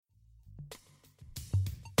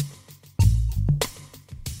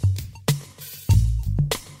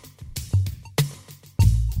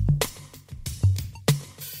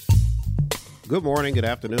Good morning, good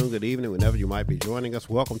afternoon, good evening, whenever you might be joining us.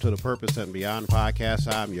 Welcome to the Purpose and Beyond podcast.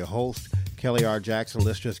 I'm your host, Kelly R. Jackson.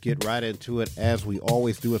 Let's just get right into it as we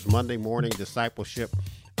always do. It's Monday morning discipleship,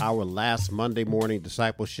 our last Monday morning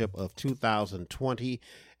discipleship of 2020.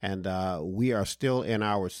 And we are still in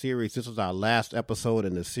our series. This is our last episode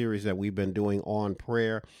in the series that we've been doing on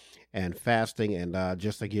prayer and fasting. And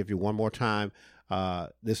just to give you one more time,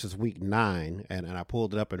 this is week 9, and I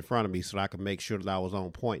pulled it up in front of me so that I could make sure that I was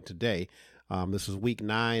on point today. This is week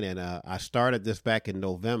 9, and I started this back in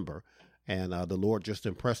November, and the Lord just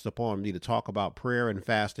impressed upon me to talk about prayer and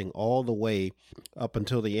fasting all the way up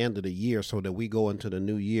until the end of the year so that we go into the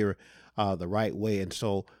new year the right way. And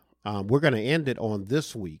so we're going to end it on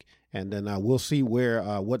this week, and then we'll see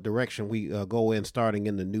what direction we go in starting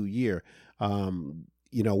in the new year.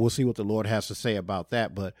 We'll see what the Lord has to say about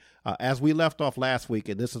that. But as we left off last week,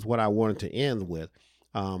 and this is what I wanted to end with,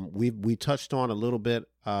 we touched on a little bit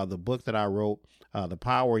the book that I wrote, The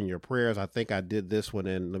Power in Your Prayers. I think I did this one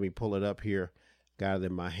in, let me pull it up here, got it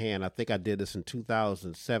in my hand. I think I did this in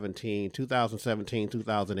 2018. It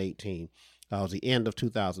was the end of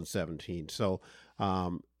 2017. So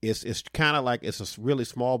it's kind of like, it's a really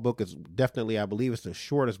small book. It's definitely, I believe it's the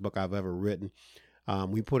shortest book I've ever written.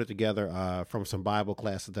 We put it together from some Bible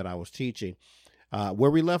classes that I was teaching.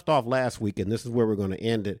 Where we left off last week, and this is where we're going to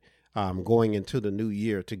end it, going into the new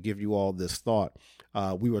year to give you all this thought.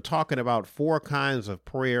 We were talking about 4 kinds of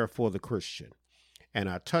prayer for the Christian. And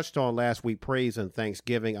I touched on last week praise and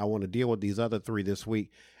thanksgiving. I want to deal with these other 3 this week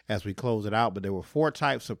as we close it out. But there were 4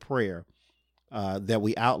 types of prayer that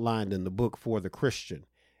we outlined in the book for the Christian.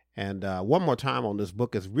 And one more time on this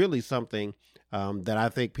book is really something that I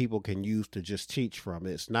think people can use to just teach from.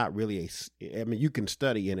 It's not really you can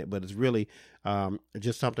study in it, but it's really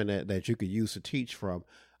just something that you could use to teach from.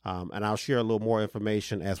 And I'll share a little more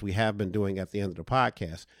information as we have been doing at the end of the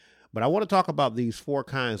podcast. But I want to talk about these 4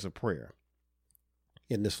 kinds of prayer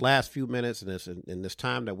in this last few minutes and in this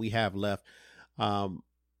time that we have left.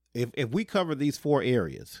 If we cover these 4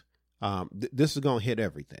 areas, this is going to hit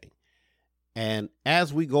everything. And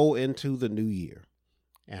as we go into the new year,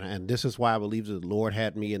 and this is why I believe that the Lord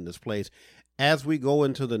had me in this place, as we go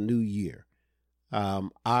into the new year,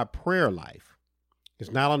 our prayer life is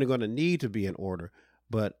not only going to need to be in order,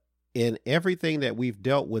 but in everything that we've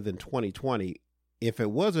dealt with in 2020, if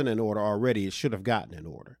it wasn't in order already, it should have gotten in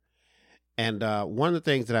order. And one of the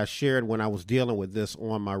things that I shared when I was dealing with this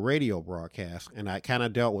on my radio broadcast, and I kind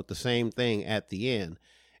of dealt with the same thing at the end,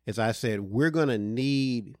 is I said, we're going to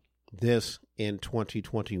need this in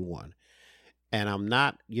 2021. And I'm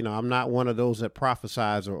not one of those that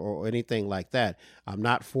prophesies or anything like that. I'm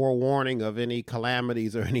not forewarning of any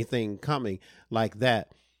calamities or anything coming like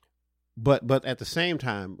that. But at the same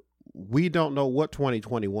time, we don't know what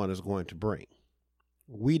 2021 is going to bring.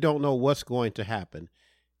 We don't know what's going to happen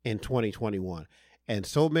in 2021. And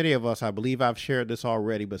so many of us, I believe I've shared this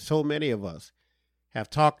already, but so many of us have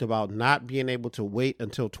talked about not being able to wait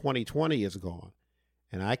until 2020 is gone.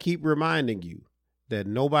 And I keep reminding you that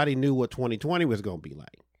nobody knew what 2020 was going to be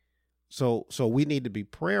like. So we need to be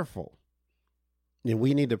prayerful. And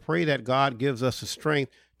we need to pray that God gives us the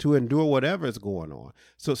strength to endure whatever is going on.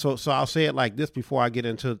 So I'll say it like this before I get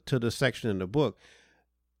into the section in the book.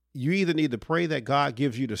 You either need to pray that God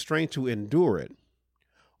gives you the strength to endure it,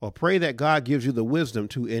 or pray that God gives you the wisdom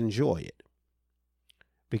to enjoy it.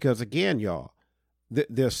 Because again, y'all,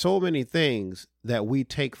 there's so many things that we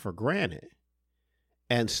take for granted.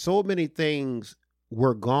 And so many things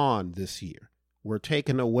were gone this year, were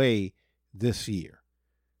taken away this year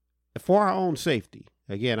for our own safety.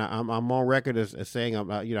 Again, I'm on record as saying I'm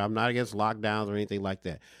not against lockdowns or anything like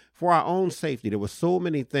that. For our own safety, there were so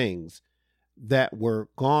many things that were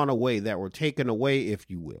gone away, that were taken away, if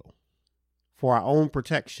you will, for our own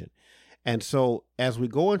protection. And so as we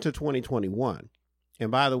go into 2021,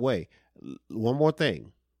 and by the way, one more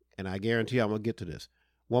thing, and I guarantee I'm going to get to this.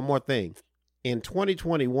 One more thing. In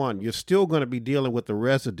 2021, you're still going to be dealing with the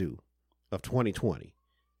residue of 2020.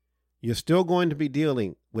 You're still going to be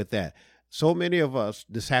dealing with that. So many of us,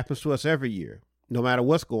 this happens to us every year, no matter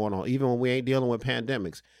what's going on, even when we ain't dealing with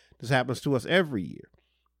pandemics. This happens to us every year,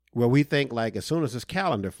 where we think like as soon as this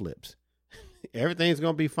calendar flips, everything's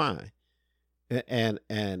going to be fine. And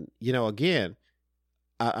again,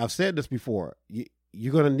 I've said this before,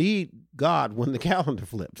 you're going to need God when the calendar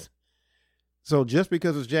flips. So just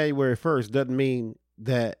because it's January 1st doesn't mean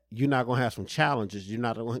that you're not going to have some challenges. You're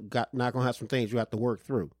not going to have some things you have to work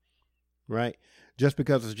through, right? Just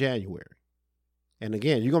because it's January. And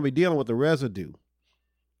again, you're going to be dealing with the residue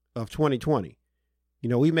of 2020.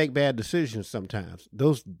 We make bad decisions sometimes.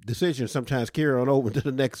 Those decisions sometimes carry on over to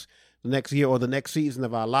the next the next year or the next season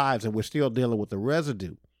of our lives, and we're still dealing with the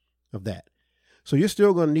residue of that. So you're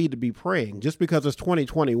still going to need to be praying. Just because it's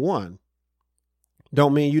 2021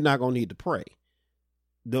 don't mean you're not going to need to pray.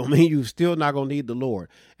 Don't mean you're still not going to need the Lord.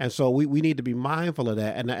 And so we need to be mindful of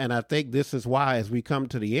that. And I think this is why, as we come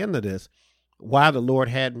to the end of this, why the Lord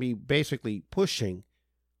had me basically pushing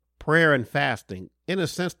prayer and fasting, in a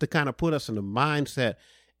sense, to kind of put us in the mindset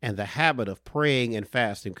and the habit of praying and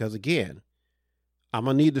fasting. Because again, I'm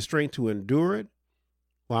going to need the strength to endure it,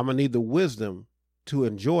 or I'm going to need the wisdom to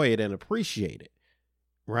enjoy it and appreciate it,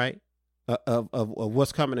 right? Of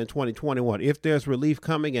what's coming in 2021. If there's relief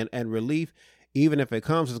coming, and relief, even if it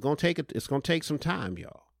comes, it's going to take some time,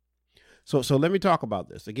 y'all. So let me talk about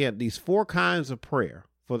this. Again, these 4 kinds of prayer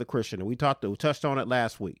for the Christian. And we touched on it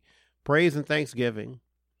last week. Praise and thanksgiving,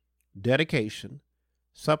 dedication,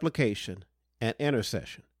 supplication, and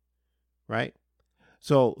intercession, right?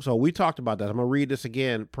 So we talked about that. I'm going to read this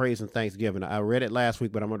again, praise and thanksgiving. I read it last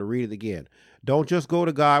week, but I'm going to read it again. Don't just go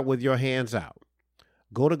to God with your hands out.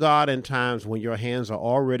 Go to God in times when your hands are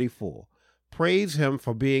already full. Praise him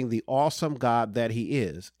for being the awesome God that he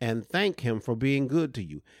is, and thank him for being good to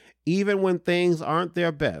you. Even when things aren't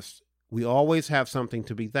their best, we always have something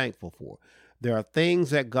to be thankful for. There are things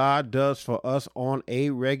that God does for us on a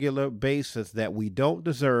regular basis that we don't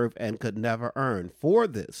deserve and could never earn. For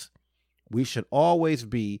this, we should always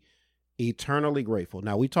be eternally grateful.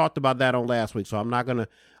 Now, we talked about that on last week, so I'm not gonna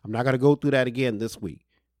go through that again this week,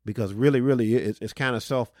 because really it's kind of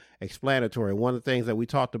self-explanatory. One of the things that we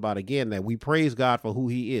talked about again, that we praise God for who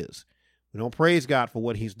he is. We don't praise God for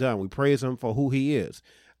what he's done. We praise him for who he is.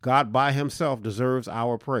 God by himself deserves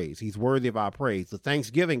our praise. He's worthy of our praise. The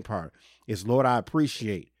thanksgiving part is, Lord, I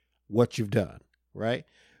appreciate what you've done, right?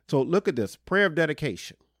 So look at this, prayer of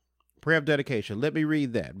dedication. Prayer of dedication. Let me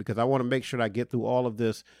read that, because I want to make sure I get through all of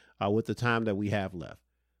this with the time that we have left.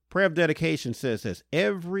 Prayer of dedication says this: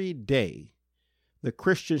 every day the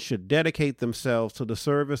Christians should dedicate themselves to the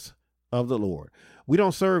service of the Lord. We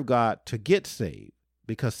don't serve God to get saved,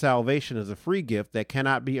 because salvation is a free gift that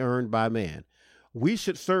cannot be earned by man. We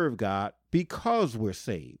should serve God because we're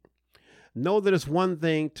saved. Know that it's one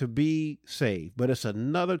thing to be saved, but it's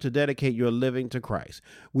another to dedicate your living to Christ.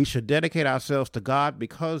 We should dedicate ourselves to God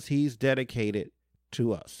because he's dedicated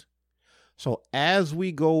to us. So as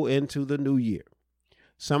we go into the new year,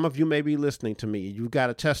 some of you may be listening to me. You've got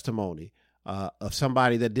a testimony of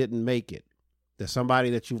somebody that didn't make it. There's somebody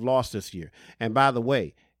that you've lost this year. And by the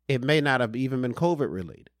way, it may not have even been COVID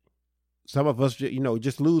related. Some of us,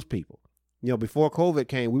 just lose people. Before COVID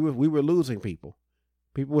came, we were losing people.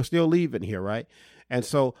 People were still leaving here, right? And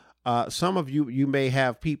so some of you may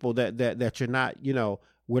have people that you're not,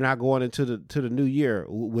 we're not going into the new year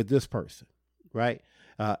with this person, right?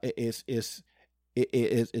 I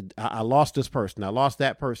lost this person. I lost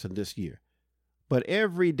that person this year. But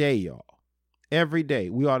every day, y'all, every day,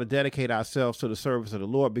 we ought to dedicate ourselves to the service of the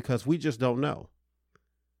Lord, because we just don't know.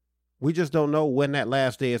 We just don't know when that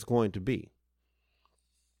last day is going to be.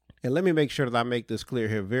 And let me make sure that I make this clear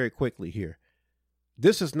here very quickly here.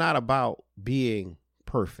 This is not about being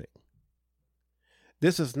perfect.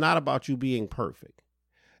 This is not about you being perfect.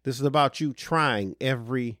 This is about you trying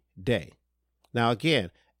every day. Now,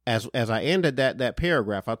 again, as I ended that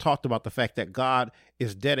paragraph, I talked about the fact that God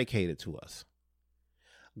is dedicated to us.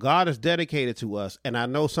 God is dedicated to us. And I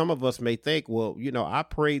know some of us may think, well, I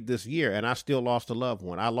prayed this year and I still lost a loved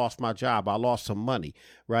one. I lost my job. I lost some money,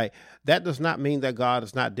 right? That does not mean that God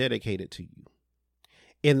is not dedicated to you.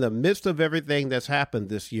 In the midst of everything that's happened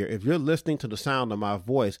this year, if you're listening to the sound of my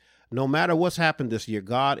voice, no matter what's happened this year,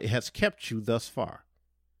 God has kept you thus far.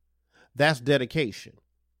 That's dedication.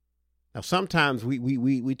 Now, sometimes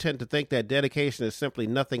we tend to think that dedication is simply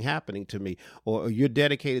nothing happening to me, or you're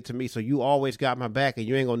dedicated to me, so you always got my back and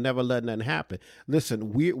you ain't gonna never let nothing happen.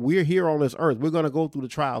 Listen, we're here on this earth. We're gonna go through the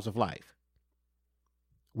trials of life.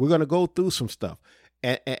 We're gonna go through some stuff,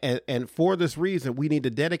 and for this reason, we need to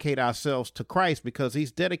dedicate ourselves to Christ, because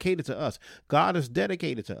he's dedicated to us. God is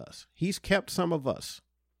dedicated to us. He's kept some of us.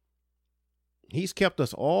 He's kept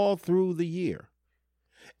us all through the year,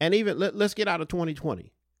 and even let's get out of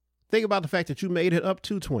 2020. Think about the fact that you made it up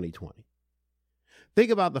to 2020. Think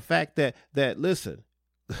about the fact that listen,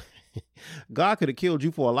 God could have killed you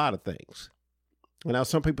for a lot of things. Now,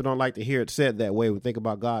 some people don't like to hear it said that way. We think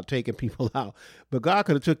about God taking people out, but God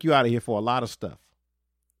could have took you out of here for a lot of stuff,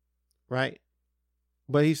 right?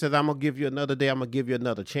 But he says, I'm going to give you another day. I'm going to give you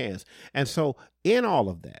another chance. And so in all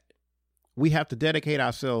of that, we have to dedicate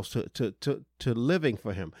ourselves to living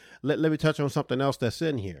for him. Let me touch on something else that's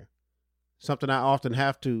in here. Something I often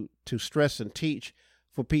have to stress and teach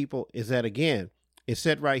for people is that, again, It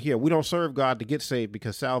said right here, we don't serve God to get saved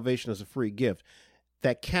because salvation is a free gift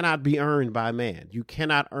that cannot be earned by man. You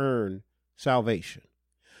cannot earn salvation.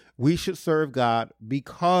 We should serve God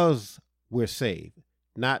because we're saved,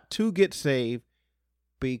 not to get saved,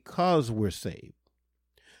 because we're saved.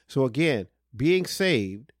 So again, being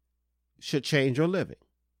saved should change your living.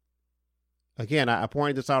 Again, I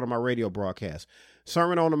pointed this out on my radio broadcast.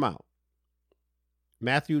 Sermon on the Mount.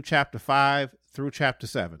 Matthew chapter 5 through chapter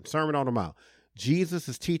 7. Sermon on the Mount. Jesus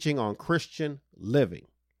is teaching on Christian living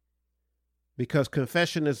because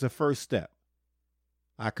confession is the first step.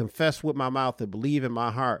 I confess with my mouth and believe in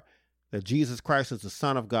my heart that Jesus Christ is the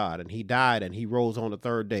Son of God and he died and he rose on the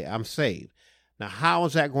third day. I'm saved. Now, how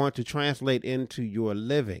is that going to translate into your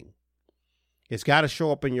living? It's got to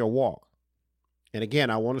show up in your walk. And again,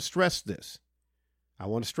 I want to stress this.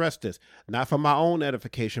 Not for my own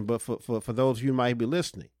edification, but for those of you who might be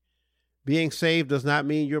listening. Being saved does not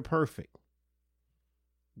mean you're perfect.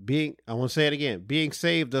 I want to say it again. Being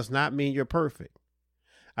saved does not mean you're perfect.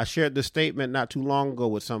 I shared this statement not too long ago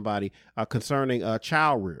with somebody concerning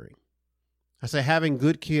child rearing. I said, having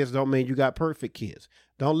good kids don't mean you got perfect kids.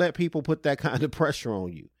 Don't let people put that kind of pressure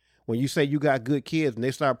on you. When you say you got good kids and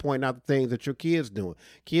they start pointing out the things that your kids doing.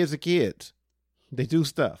 Kids are kids. They do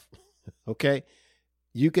stuff. Okay?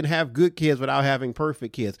 You can have good kids without having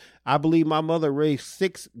perfect kids. I believe my mother raised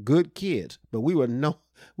 6 good kids, but we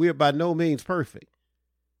were by no means perfect.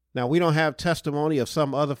 Now, we don't have testimony of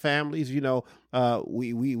some other families. We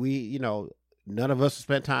none of us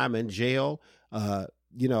spent time in jail.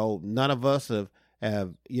 None of us have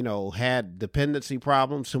had dependency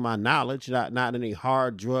problems to my knowledge, not any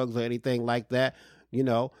hard drugs or anything like that,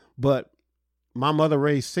 but my mother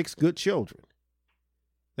raised 6 good children.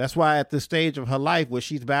 That's why at this stage of her life where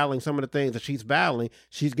she's battling some of the things that she's battling,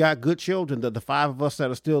 she's got good children. The 5 of us that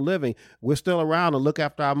are still living, we're still around to look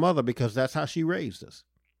after our mother because that's how she raised us.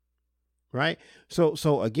 Right.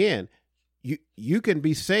 So again, you can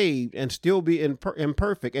be saved and still be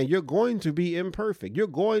imperfect, and you're going to be imperfect. You're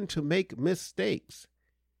going to make mistakes.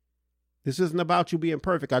 This isn't about you being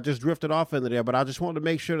perfect. I just drifted off into there, but I just wanted to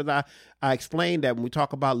make sure that I explained that when we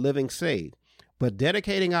talk about living saved. But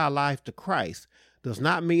dedicating our life to Christ does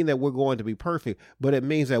not mean that we're going to be perfect, but it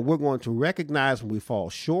means that we're going to recognize when we fall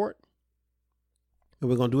short, and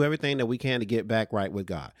we're going to do everything that we can to get back right with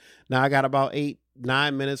God. Now, I got about 8-9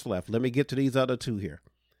 minutes left. Let me get to these other 2 here.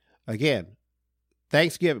 Again,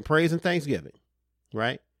 Thanksgiving, praise and thanksgiving,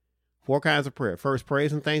 right? 4 kinds of prayer. First,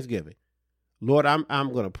 praise and thanksgiving. Lord, I'm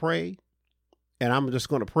going to pray, and I'm just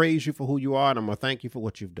going to praise you for who you are, and I'm going to thank you for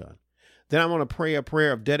what you've done. Then I'm going to pray a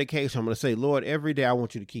prayer of dedication. I'm going to say, Lord, every day I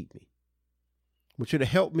want you to keep me. I want you to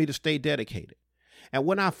help me to stay dedicated. And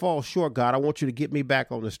when I fall short, God, I want you to get me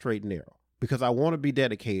back on the straight and narrow because I want to be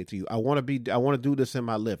dedicated to you. I want to do this in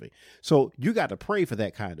my living. So you got to pray for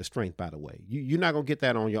that kind of strength, by the way. You're not going to get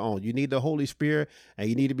that on your own. You need the Holy Spirit, and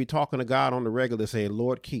you need to be talking to God on the regular saying,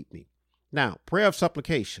 Lord, keep me. Now, prayer of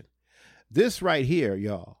supplication. This right here,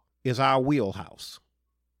 y'all, is our wheelhouse.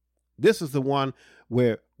 This is the one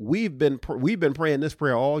where we've been praying this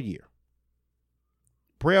prayer all year.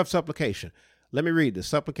 Prayer of supplication. Let me read this.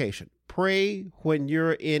 Supplication. Pray when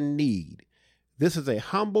you're in need. This is a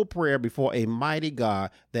humble prayer before a mighty God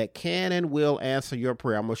that can and will answer your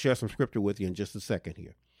prayer. I'm going to share some scripture with you in just a second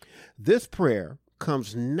here. This prayer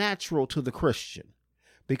comes natural to the Christian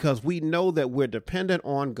because we know that we're dependent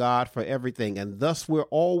on God for everything, and thus we're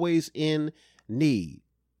always in need.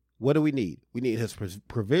 What do we need? We need his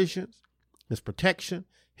provisions, his protection,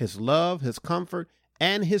 his love, his comfort,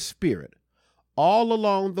 and his spirit. All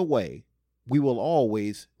along the way, we will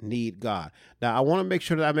always need God. Now, I want to make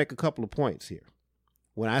sure that I make a couple of points here.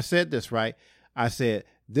 When I said this, right, I said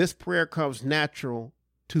this prayer comes natural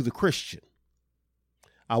to the Christian.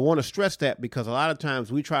 I want to stress that because a lot of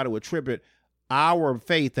times we try to attribute our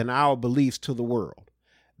faith and our beliefs to the world.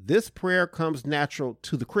 This prayer comes natural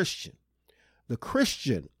to the Christian. The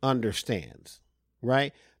Christian understands,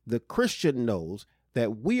 right? The Christian knows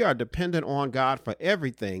that we are dependent on God for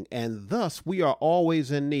everything, and thus we are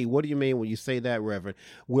always in need. What do you mean when you say that, Reverend?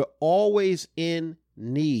 We're always in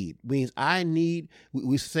need. Means I need,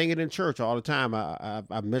 we sing it in church all the time.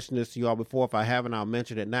 I've mentioned this to you all before. If I haven't, I'll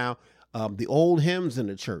mention it now. The old hymns in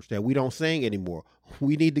the church that we don't sing anymore.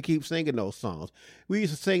 We need to keep singing those songs. We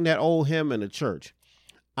used to sing that old hymn in the church.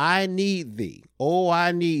 I need thee. Oh,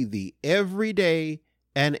 I need thee every day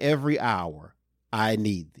and every hour. I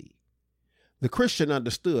need thee. The Christian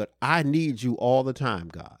understood, I need you all the time,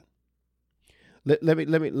 God. Let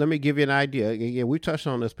me give you an idea. Again, we touched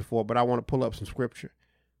on this before, but I want to pull up some scripture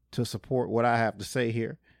to support what I have to say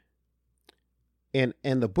here. In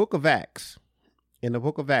the book of Acts, In the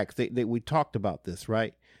book of Acts, we talked about this,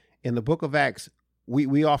 right? In the book of Acts,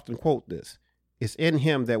 we often quote this. It's in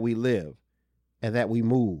him that we live and that we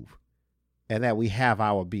move and that we have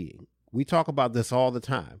our being. We talk about this all the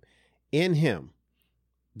time. In him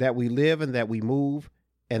that we live and that we move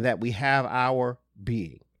and that we have our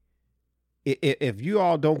being. If you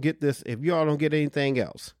all don't get this, if you all don't get anything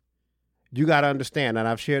else, you got to understand, and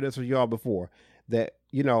I've shared this with y'all before, that,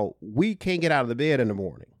 we can't get out of the bed in the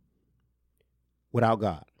morning without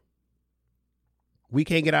God. We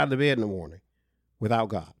can't get out of the bed in the morning without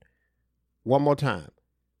God. One more time.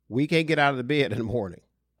 We can't get out of the bed in the morning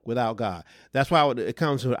without God. That's why it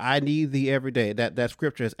comes to, I need thee every day. That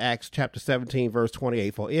scripture is Acts chapter 17, verse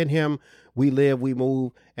 28. For in him we live, we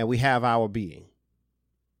move, and we have our being.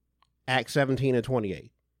 Acts 17 and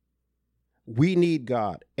 28. We need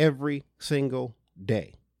God every single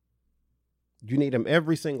day. You need him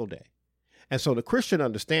every single day. And so the Christian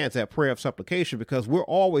understands that prayer of supplication because we're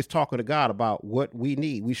always talking to God about what we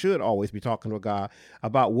need. We should always be talking to God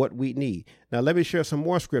about what we need. Now, let me share some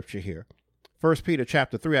more scripture here. 1 Peter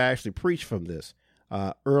chapter 3, I actually preached from this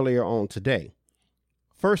earlier on today.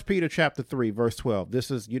 1 Peter chapter 3, verse 12.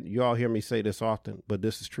 This is, you all hear me say this often, but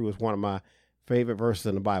this is true. It's one of my favorite verses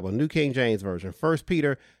in the Bible. New King James Version. 1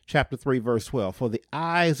 Peter chapter 3, verse 12. For the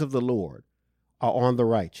eyes of the Lord are on the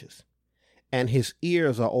righteous, and his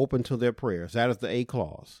ears are open to their prayers. That is the A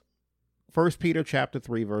clause. 1 Peter chapter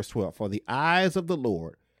 3, verse 12. For the eyes of the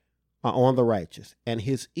Lord are on the righteous, and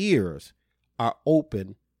his ears are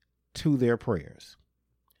open to their prayers.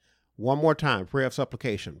 One more time, prayer of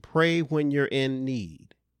supplication. Pray when you're in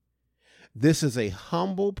need. This is a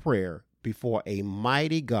humble prayer before a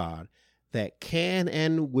mighty God that can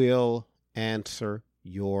and will answer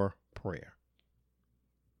your prayer.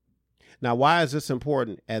 Now, why is this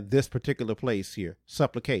important at this particular place here?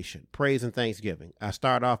 Supplication, praise, and thanksgiving. I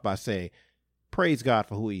start off by saying, praise God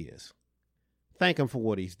for who he is. Thank him for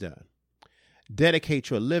what he's done. Dedicate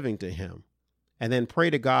your living to him. And then pray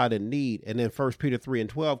to God in need. And then 1 Peter 3 and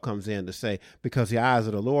 12 comes in to say, because the eyes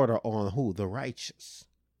of the Lord are on who? The righteous.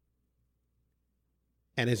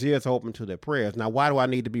 And his ears are open to their prayers. Now, why do I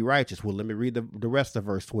need to be righteous? Well, let me read the rest of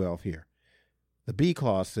verse 12 here. The B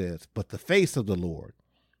clause says, but the face of the Lord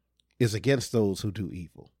is against those who do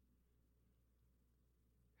evil.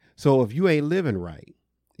 So if you ain't living right,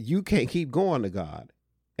 you can't keep going to God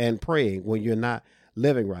and praying when you're not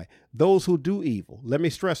living right. Those who do evil, let me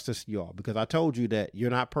stress this to y'all, because I told you that you're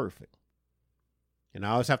not perfect. And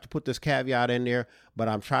I always have to put this caveat in there, but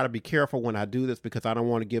I'm trying to be careful when I do this because I don't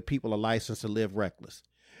want to give people a license to live reckless.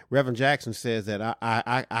 Reverend Jackson says that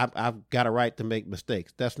I've got a right to make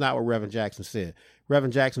mistakes. That's not what Reverend Jackson said.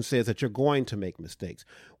 Reverend Jackson says that you're going to make mistakes.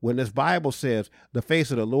 When this Bible says the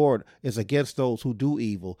face of the Lord is against those who do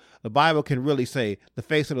evil, the Bible can really say the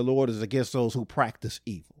face of the Lord is against those who practice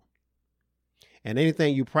evil. And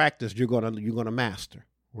anything you practice, you're gonna master,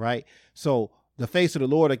 right? So the face of the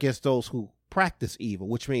Lord against those who practice evil,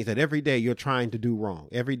 which means that every day you're trying to do wrong.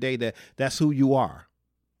 Every day that's who you are.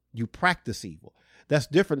 You practice evil. That's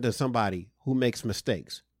different than somebody who makes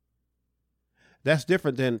mistakes. That's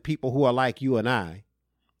different than people who are like you and I,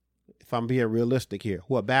 if I'm being realistic here,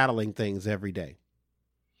 who are battling things every day.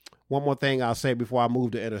 One more thing I'll say before I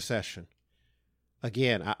move to intercession.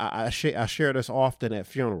 Again, I share this often at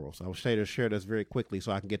funerals. I will share this very quickly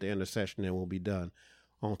so I can get to intercession and we'll be done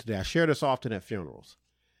on today. I share this often at funerals.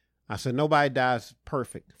 I said, nobody dies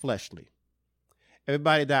perfect, fleshly.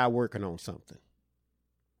 Everybody died working on something.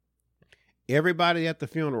 Everybody at the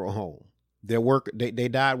funeral home, they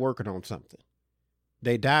died working on something.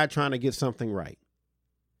 They died trying to get something right.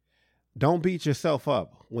 Don't beat yourself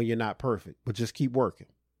up when you're not perfect, but just keep working.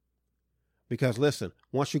 Because listen,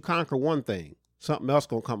 once you conquer one thing, something else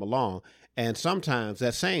going to come along. And sometimes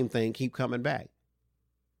that same thing keep coming back.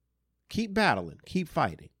 Keep battling, keep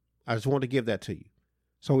fighting. I just want to give that to you.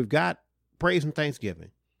 So we've got praise and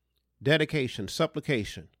thanksgiving, dedication,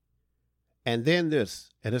 supplication, and then this,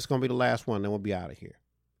 and it's going to be the last one, then we'll be out of here.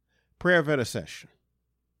 Prayer of intercession.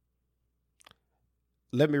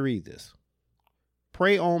 Let me read this.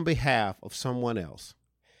 Pray on behalf of someone else.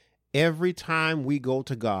 Every time we go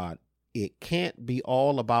to God, it can't be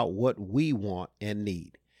all about what we want and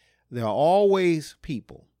need. There are always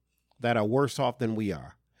people that are worse off than we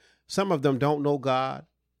are. Some of them don't know God,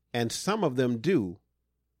 and some of them do,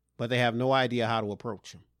 but they have no idea how to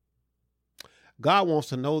approach him. God wants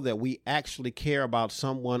to know that we actually care about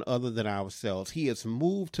someone other than ourselves. He is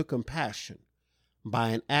moved to compassion by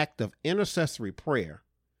an act of intercessory prayer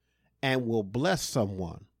and will bless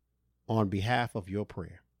someone on behalf of your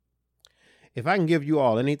prayer. If I can give you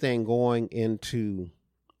all anything going into,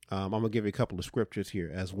 I'm going to give you a couple of scriptures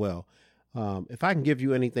here as well. If I can give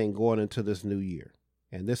you anything going into this new year,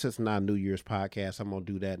 and this is not a New Year's podcast, I'm going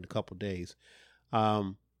to do that in a couple of days.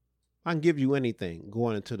 I can give you anything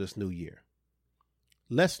going into this new year.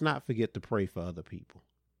 Let's not forget to pray for other people.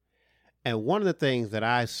 And one of the things that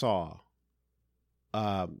I saw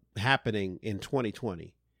happening in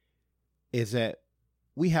 2020 is that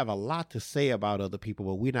we have a lot to say about other people,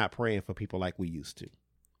 but we're not praying for people like we used to.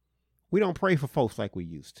 We don't pray for folks like we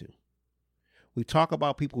used to. We talk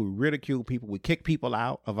about people, we ridicule people, we kick people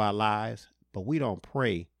out of our lives, but we don't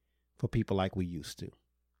pray for people like we used to.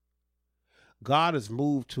 God is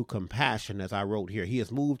moved to compassion, as I wrote here. He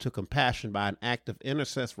is moved to compassion by an act of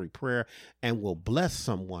intercessory prayer and will bless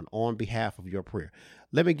someone on behalf of your prayer.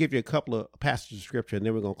 Let me give you a couple of passages of scripture, and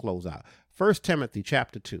then we're going to close out. 1 Timothy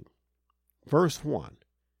chapter 2, verse 1.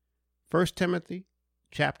 1 Timothy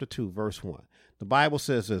chapter 2, verse 1. The Bible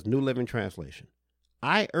says this, New Living Translation.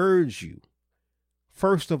 I urge you,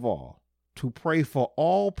 first of all, to pray for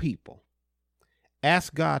all people.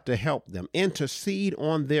 Ask God to help them, intercede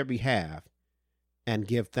on their behalf, and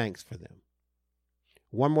give thanks for them.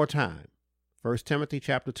 One more time. 1 Timothy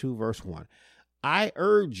chapter 2, verse 1. I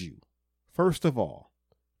urge you, first of all,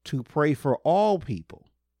 to pray for all people,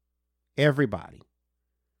 everybody.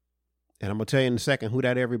 And I'm going to tell you in a second who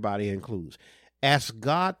that everybody includes. Ask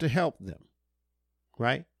God to help them,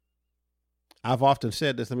 right? I've often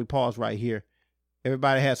said this. Let me pause right here.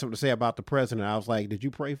 Everybody had something to say about the president. I was like, did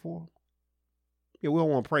you pray for him? Yeah, we don't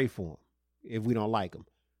want to pray for him if we don't like him.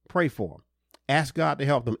 Pray for him. Ask God to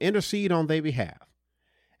help them, intercede on their behalf,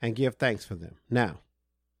 and give thanks for them. Now,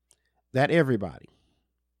 that everybody,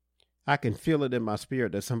 I can feel it in my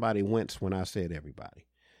spirit that somebody winced when I said everybody.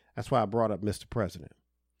 That's why I brought up Mr. President.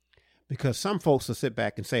 Because some folks will sit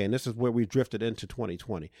back and say, and this is where we drifted into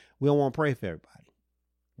 2020, we don't want to pray for everybody.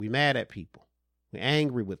 We mad at people. We're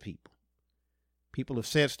angry with people. People have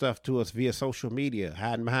said stuff to us via social media,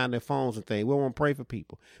 hiding behind their phones and things. We don't want to pray for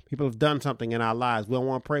people. People have done something in our lives. We don't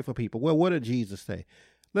want to pray for people. Well, what did Jesus say?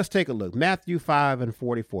 Let's take a look. Matthew 5 and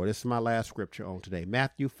 44. This is my last scripture on today.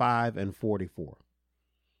 Matthew 5 and 44.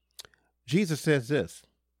 Jesus says this,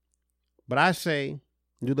 but I say,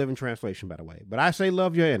 New Living Translation, by the way, but I say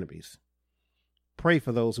love your enemies. Pray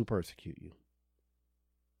for those who persecute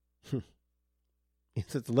you. He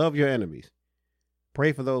says love your enemies.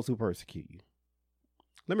 Pray for those who persecute you.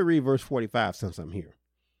 Let me read verse 45 since I'm here.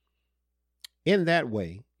 In that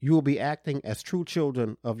way, you will be acting as true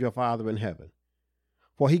children of your Father in heaven.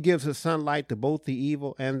 For he gives his sunlight to both the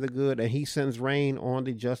evil and the good, and he sends rain on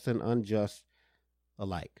the just and unjust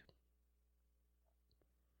alike.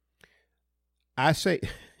 I say,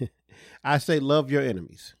 love your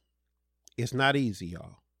enemies. It's not easy,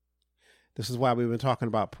 y'all. This is why we've been talking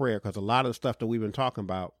about prayer, because a lot of the stuff that we've been talking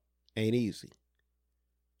about ain't easy.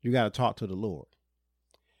 You got to talk to the Lord.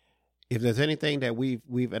 If there's anything that we've,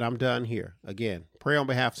 and I'm done here, again, pray on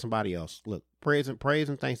behalf of somebody else. Look, praise and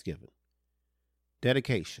thanksgiving,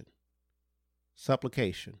 dedication,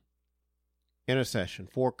 supplication, intercession,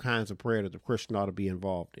 4 kinds of prayer that the Christian ought to be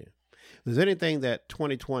involved in. If there's anything that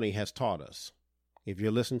 2020 has taught us, if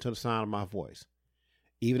you're listening to the sound of my voice,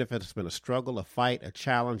 even if it's been a struggle, a fight, a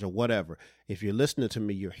challenge, or whatever, if you're listening to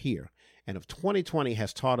me, you're here. And if 2020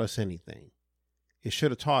 has taught us anything, it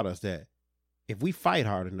should have taught us that if we fight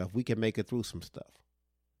hard enough, we can make it through some stuff.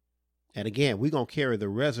 And again, we're going to carry the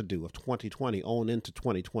residue of 2020 on into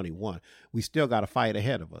 2021. We still got a fight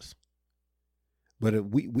ahead of us. But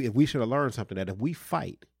if we should have learned something, that if we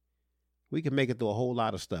fight, we can make it through a whole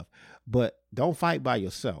lot of stuff. But don't fight by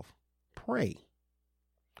yourself. Pray.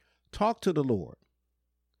 Talk to the Lord.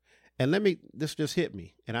 And this just hit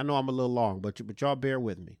me. And I know I'm a little long, but y'all bear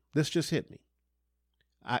with me. This just hit me.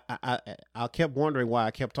 I kept wondering why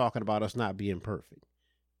I kept talking about us not being perfect.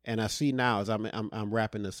 And I see now as I'm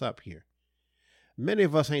wrapping this up here. Many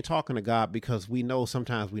of us ain't talking to God because we know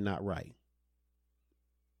sometimes we're not right.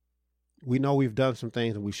 We know we've done some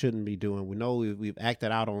things that we shouldn't be doing. We know we've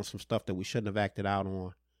acted out on some stuff that we shouldn't have acted out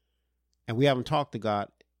on. And we haven't talked to God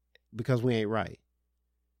because we ain't right.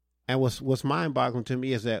 And what's mind-boggling to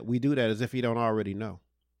me is that we do that as if he don't already know.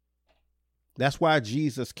 That's why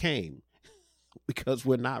Jesus came. Because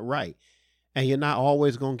we're not right. And you're not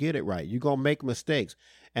always going to get it right. You're going to make mistakes.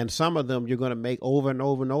 And some of them you're going to make over and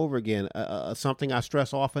over and over again. Something I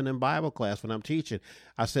stress often in Bible class when I'm teaching.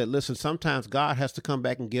 I said, listen, sometimes God has to come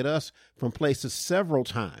back and get us from places several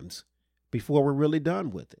times before we're really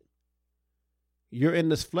done with it. You're in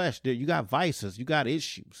this flesh. You got vices. You got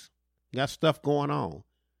issues. You got stuff going on.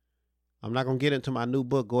 I'm not going to get into my new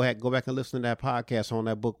book. Go back and listen to that podcast on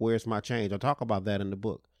that book, Where's My Change? I'll talk about that in the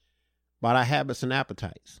book. About our habits and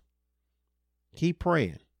appetites. Keep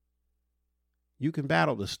praying. You can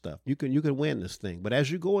battle this stuff. You can win this thing. But as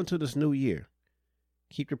you go into this new year,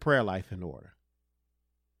 keep your prayer life in order.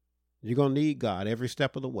 You're going to need God every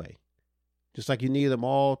step of the way. Just like you need them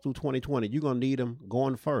all through 2020, you're going to need them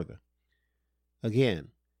going further. Again,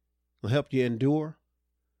 he'll help you endure,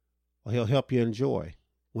 or he'll help you enjoy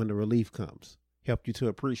when the relief comes, help you to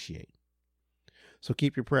appreciate. So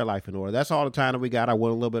keep your prayer life in order. That's all the time that we got. I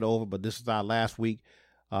went a little bit over, but this is our last week,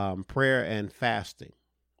 prayer and fasting.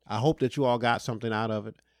 I hope that you all got something out of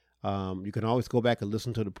it. You can always go back and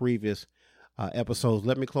listen to the previous episodes.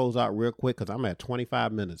 Let me close out real quick because I'm at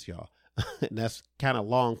 25 minutes, y'all. And that's kind of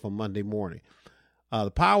long for Monday morning.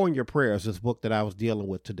 The Power in Your Prayers, this book that I was dealing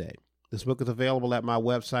with today. This book is available at my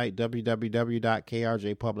website,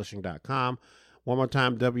 www.krjpublishing.com. One more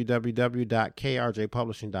time,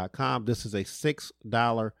 www.krjpublishing.com. This is a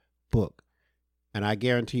 $6 book, and I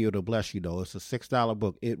guarantee you it'll bless you, though. It's a $6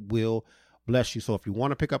 book. It will bless you. So if you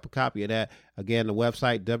want to pick up a copy of that, again, the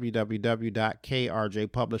website,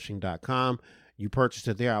 www.krjpublishing.com. You purchase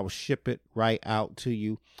it there, I will ship it right out to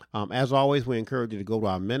you. As always, we encourage you to go to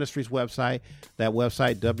our ministries website. That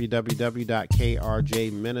website,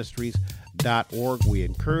 www.krjministries.org. We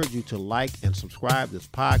encourage you to like and subscribe this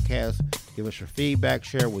podcast. Give us your feedback.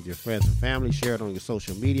 Share it with your friends and family. Share it on your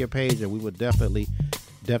social media page, and we would definitely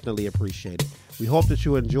appreciate it. We hope that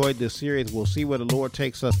you enjoyed this series. We'll see where the Lord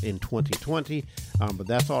takes us in 2020. But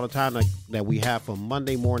that's all the time that we have for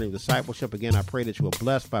Monday morning discipleship. Again, I pray that you are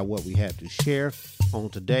blessed by what we had to share on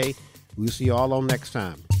today. We'll see you all on next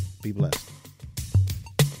time. Be blessed.